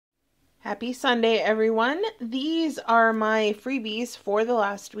Happy Sunday, everyone. These are my freebies for the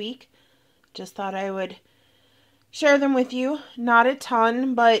last week. Just thought I would share them with you. Not a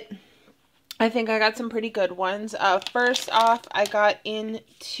ton, but I think I got some pretty good ones. First off, I got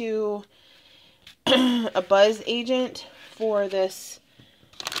into a buzz agent for this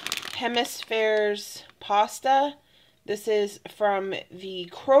Hemispheres pasta. This is from the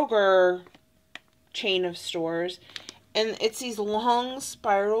Kroger chain of stores. And it's these long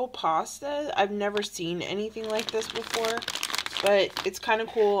spiral pasta. I've never seen anything like this before, but it's kind of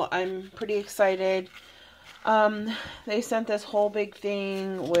cool. I'm pretty excited. They sent this whole big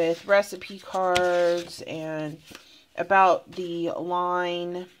thing with recipe cards and about the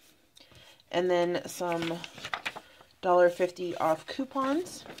line, and then some $1.50 off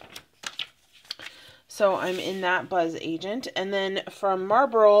coupons. So I'm in that buzz agent. And then from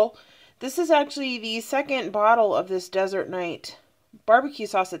Marlboro, this is actually the second bottle of this Desert Night barbecue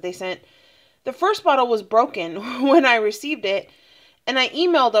sauce that they sent. The first bottle was broken when I received it, and I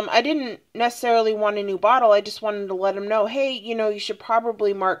emailed them. I didn't necessarily want a new bottle. I just wanted to let them know, hey, you should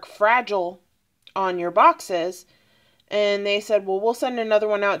probably mark fragile on your boxes. And they said, well, we'll send another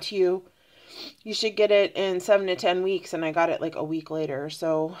one out to you. You should get it in 7 to 10 weeks, and I got it like a week later.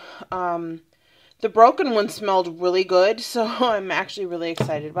 So, the broken one smelled really good, so I'm actually really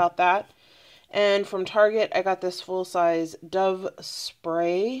excited about that. And from Target, I got this full-size Dove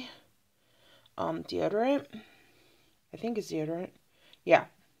spray deodorant. I think it's deodorant. Yeah,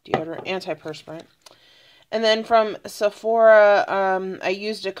 deodorant, antiperspirant. And then from Sephora, I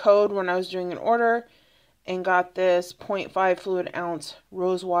used a code when I was doing an order and got this 0.5 fluid ounce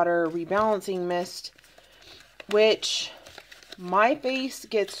rose water rebalancing mist, which my face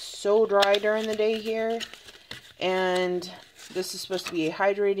gets so dry during the day here, and this is supposed to be a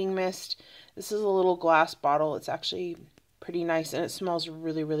hydrating mist. This is a little glass bottle. It's actually pretty nice, and it smells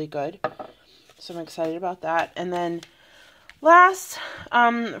really, really good. So I'm excited about that. And then last,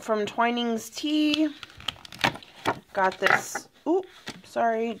 from Twinings Tea, got this,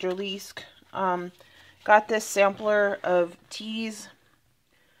 Jurlisk. Got this sampler of teas.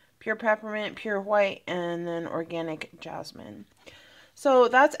 Pure peppermint, pure white, and then organic jasmine. So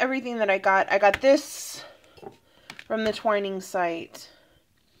that's everything that I got. I got this from the Twining site.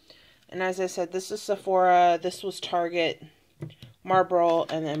 And as I said, this is Sephora, this was Target, Marlboro,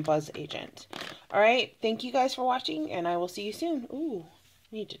 and then Buzz Agent. Alright, thank you guys for watching, and I will see you soon. Ooh,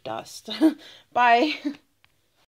 I need to dust. Bye.